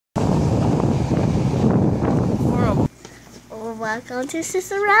welcome to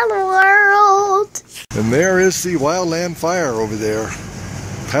Sissarella World. And there is the wildland fire over there,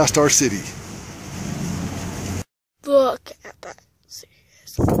 past our city. Look at that.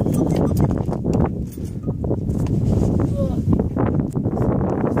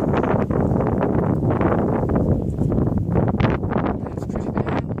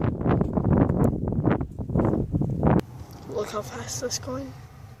 Look how fast it's going.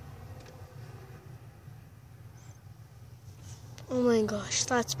 Oh my gosh,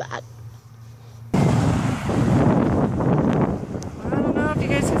 that's bad. I don't know if you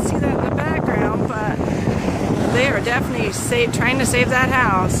guys can see that in the background, but they are definitely trying to save that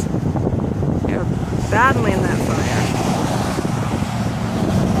house. They're battling that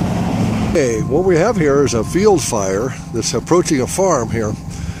fire. Okay, what we have here is a field fire that's approaching a farm here.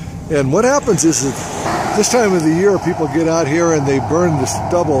 And what happens is that this time of the year people get out here and they burn the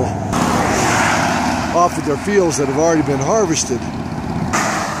stubble off of their fields that have already been harvested,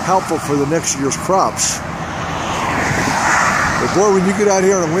 helpful for the next year's crops. But boy, when you get out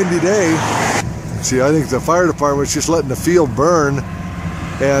here on a windy day, see, I think the fire department's just letting the field burn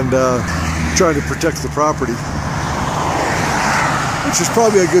and trying to protect the property, which is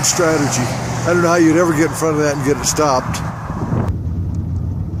probably a good strategy. I don't know how you'd ever get in front of that and get it stopped.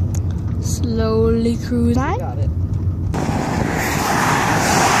 Slowly cruise. Got it.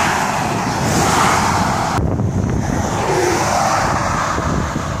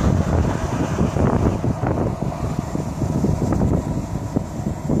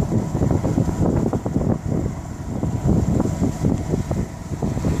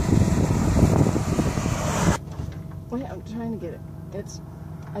 Wait, I'm trying to get it.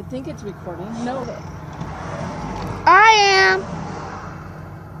 I think it's recording. No. I am.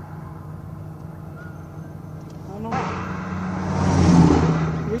 Oh no.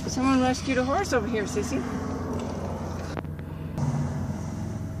 Someone rescued a horse over here, Sissy.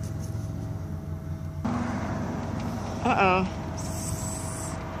 Uh-oh.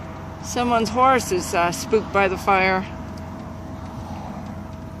 Someone's horse is spooked by the fire.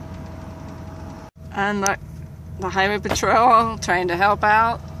 And the highway patrol trying to help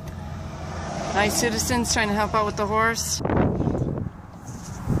out. Nice citizens trying to help out with the horse.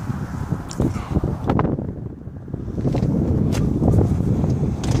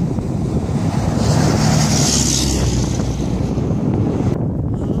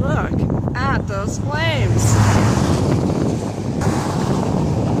 Look at those flames.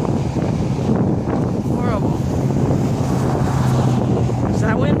 Horrible. As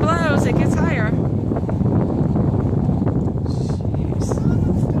that wind blows, it gets higher.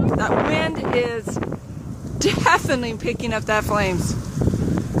 That wind is definitely picking up that flames.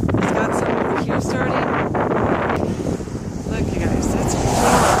 It's got some over here starting. Look, you guys, it's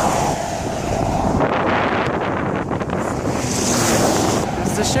horrible.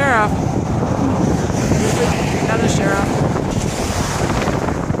 That's the sheriff. Another sheriff.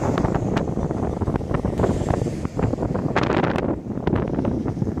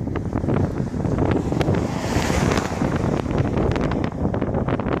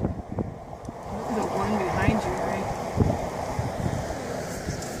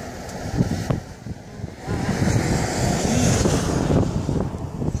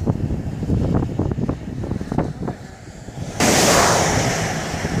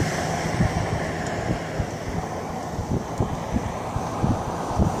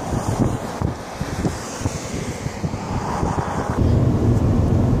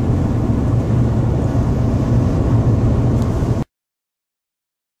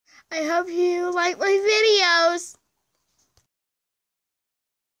 I hope you like my videos.